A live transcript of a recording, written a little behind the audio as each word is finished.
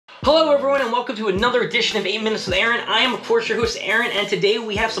Hello everyone and welcome to another edition of 8 Minutes with Aaron. I am of course your host Aaron, and today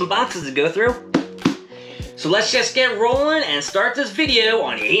we have some boxes to go through. So let's just get rolling and start this video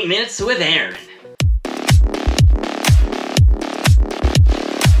on 8 Minutes with Aaron.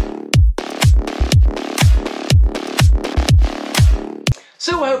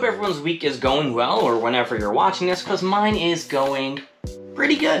 So I hope everyone's week is going well, or whenever you're watching this, because mine is going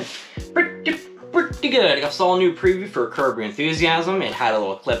pretty good. Pretty good. I saw a new preview for Curb Your Enthusiasm. It had a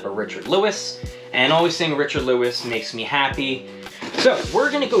little clip of Richard Lewis, and always saying Richard Lewis makes me happy. So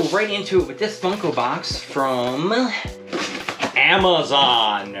we're gonna go right into it with this Funko box from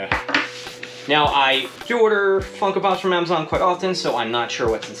Amazon. Now I do order Funko Pops from Amazon quite often, so I'm not sure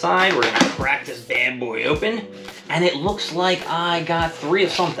what's inside. We're gonna crack this bad boy open, and it looks like I got 3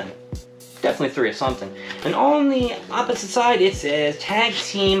 of something. Definitely 3 of something. And on the opposite side, it says Tag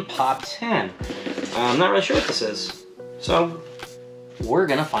Team Pop 10. I'm not really sure what this is. So, we're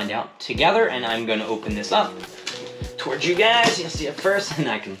gonna find out together, and I'm gonna open this up towards you guys. You'll see it first, and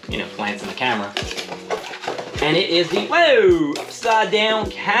I can, glance in the camera. And it is the, whoa, upside down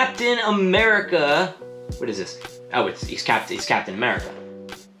Captain America. What is this? Oh, he's Captain America.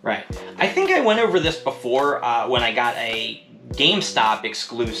 Right. I think I went over this before when I got a GameStop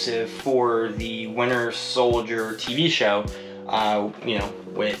exclusive for the Winter Soldier TV show,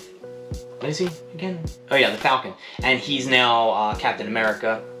 with, what is he again? Oh yeah, the Falcon. And he's now Captain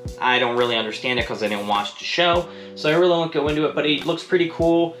America. I don't really understand it because I didn't watch the show, so I really won't go into it, but he looks pretty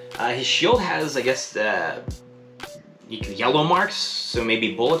cool. His shield has, I guess, yellow marks, so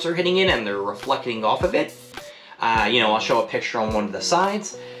maybe bullets are hitting it and they're reflecting off of it. I'll show a picture on one of the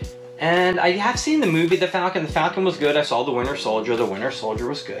sides. And I have seen the movie The Falcon. The Falcon was good. I saw The Winter Soldier. The Winter Soldier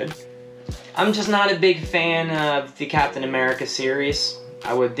was good. I'm just not a big fan of the Captain America series.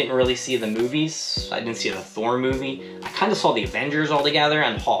 I didn't really see the movies. I didn't see the Thor movie. I kind of saw the Avengers all together,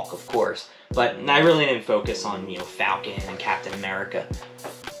 and Hulk, of course. But I really didn't focus on, Falcon and Captain America.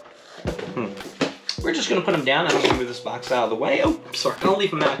 We're just gonna put them down, and I'm gonna move this box out of the way. Oh, sorry, I'll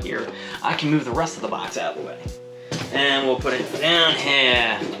leave them out here. I can move the rest of the box out of the way. And we'll put it down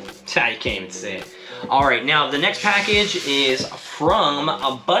here. You can't even see it. Alright, now the next package is from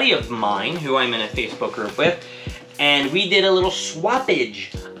a buddy of mine who I'm in a Facebook group with, and we did a little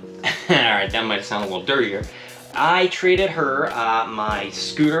swappage. Alright, that might sound a little dirtier. I traded her my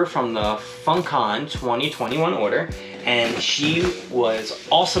scooter from the Falcon 2021 order, and she was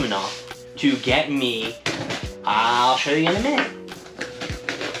awesome enough to get me, I'll show you in a minute.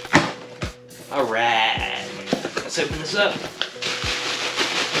 Alright, let's open this up.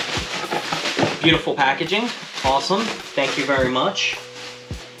 Beautiful packaging, awesome, thank you very much.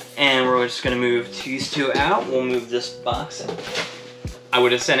 And we're just gonna move these 2 out. We'll move this box out. I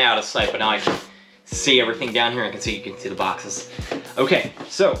would have sent it out of sight, but now I can see everything down here. You can see the boxes. Okay,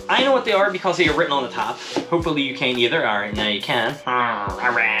 so I know what they are because they are written on the top. Hopefully you can't either. All right, now you can. All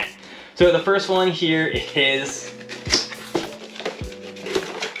right. So the first one here is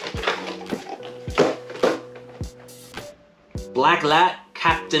Blacklight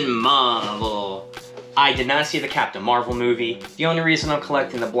Captain Marvel. I did not see the Captain Marvel movie. The only reason I'm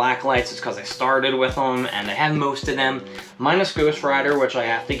collecting the Blacklights is because I started with them and I have most of them, minus Ghost Rider, which I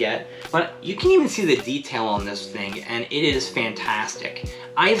have to get. But you can even see the detail on this thing, and it is fantastic.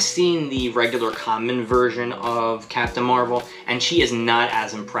 I've seen the regular common version of Captain Marvel, and she is not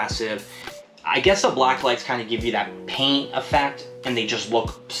as impressive. I guess the Blacklights kind of give you that paint effect, and they just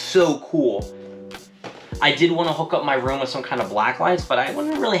look so cool. I did want to hook up my room with some kind of Blacklights, but I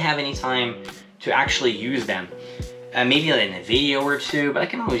wouldn't really have any time to actually use them. Maybe in a video or 2, but I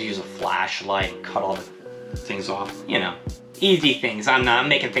can always use a flashlight and cut all the things off, easy things. I'm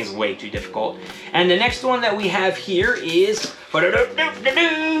making things way too difficult. And the next one that we have here is, what did I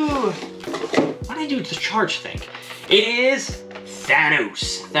do with the charge thing? It is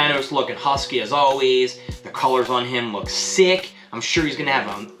Thanos. Thanos looking husky as always. The colors on him look sick. I'm sure he's gonna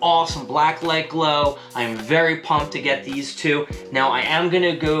have an awesome blacklight glow. I'm very pumped to get these 2. Now I am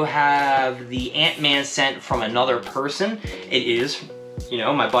gonna go have the Ant-Man sent from another person. It is,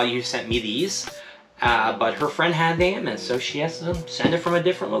 my buddy who sent me these. But her friend had them, and so she has to send it from a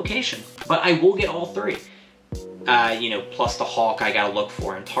different location. But I will get all 3. Plus the Hulk I gotta look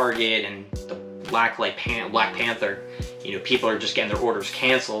for in Target, and the Black Panther. People are just getting their orders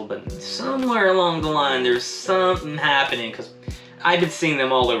canceled, but somewhere along the line there's something happening, because I've been seeing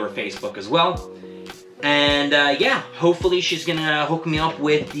them all over Facebook as well. And yeah, hopefully she's gonna hook me up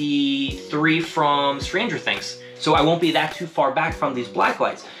with the 3 from Stranger Things. So I won't be that too far back from these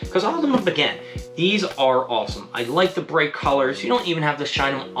Blacklights, because I'll hold them up again. These are awesome. I like the bright colors. You don't even have to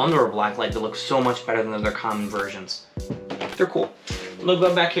shine them under a blacklight. They look so much better than their common versions. They're cool. they'll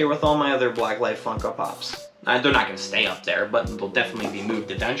go back here with all my other blacklight Funko Pops. They're not gonna stay up there, but they'll definitely be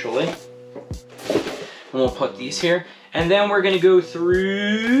moved eventually. And we'll put these here. And then we're gonna go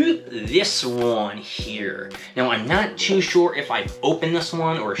through this one here. Now, I'm not too sure if I've opened this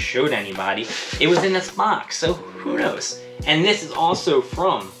one or showed anybody. It was in this box, so who knows? And this is also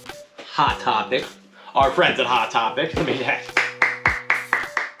from Hot Topic, our friends at Hot Topic. Let me check.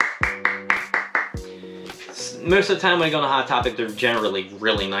 Most of the time when I go to Hot Topic, they're generally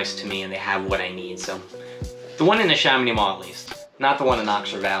really nice to me and they have what I need. So, the one in the Chamonix Mall at least, not the one in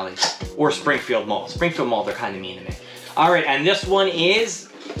Oxford Valley or Springfield Mall. Springfield Mall, they're kind of mean to me. All right, and this one is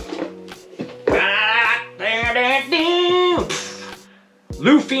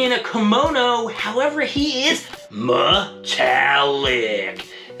Luffy in a kimono. However, he is metallic.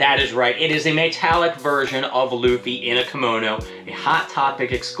 That is right. It is a metallic version of Luffy in a kimono, a Hot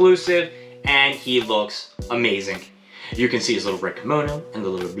Topic exclusive, and he looks amazing. You can see his little red kimono and the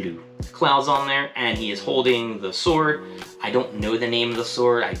little blue clouds on there, and he is holding the sword. I don't know the name of the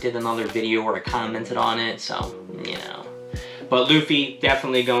sword. I did another video where I commented on it, so, you know. But Luffy,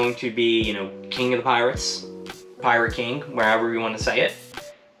 definitely going to be, you know, King of the Pirates, Pirate King, wherever you want to say it.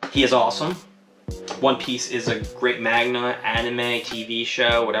 He is awesome. One Piece is a great manga, anime, TV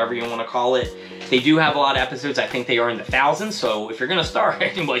show, whatever you want to call it. They do have a lot of episodes. I think they are in the thousands, so if you're going to start,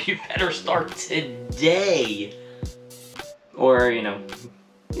 well, you better start today. Or, you know,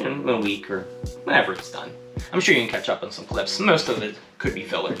 in a week or whenever it's done. I'm sure you can catch up on some clips. Most of it could be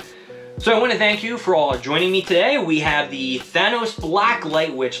filler. So I want to thank you for all joining me today. We have the Thanos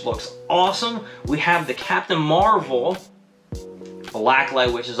Blacklight, which looks awesome. We have the Captain Marvel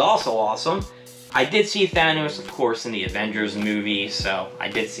Blacklight, which is also awesome. I did see Thanos, of course, in the Avengers movie, so I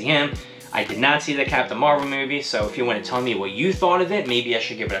did see him. I did not see the Captain Marvel movie, so if you want to tell me what you thought of it, maybe I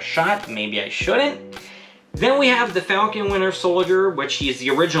should give it a shot, maybe I shouldn't. Then we have the Falcon Winter Soldier, which he is the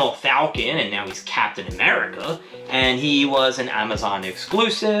original Falcon, and now he's Captain America. And he was an Amazon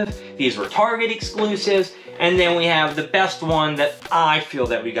exclusive. These were Target exclusives. And then we have the best one that I feel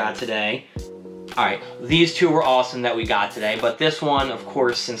that we got today. Alright, these two were awesome that we got today. But this one, of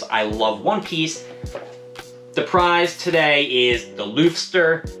course, since I love One Piece, the prize today is the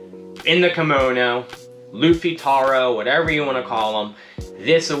Luffster in the kimono, Luffy Taro, whatever you want to call him.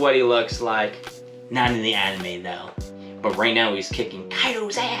 This is what he looks like. Not in the anime though, but right now he's kicking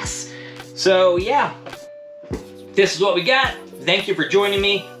Kaido's ass. So yeah, this is what we got. Thank you for joining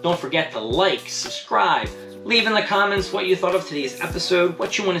me. Don't forget to like, subscribe, leave in the comments what you thought of today's episode,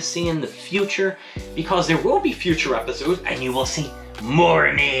 what you want to see in the future, because there will be future episodes and you will see more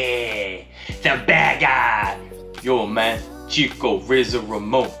of me, the bad guy. Yo man, Chico Rizzo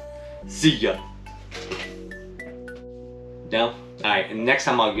Ramon. See ya. Down. Alright, next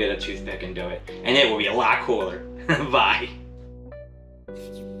time I'll get a toothpick and do it. And it will be a lot cooler. Bye.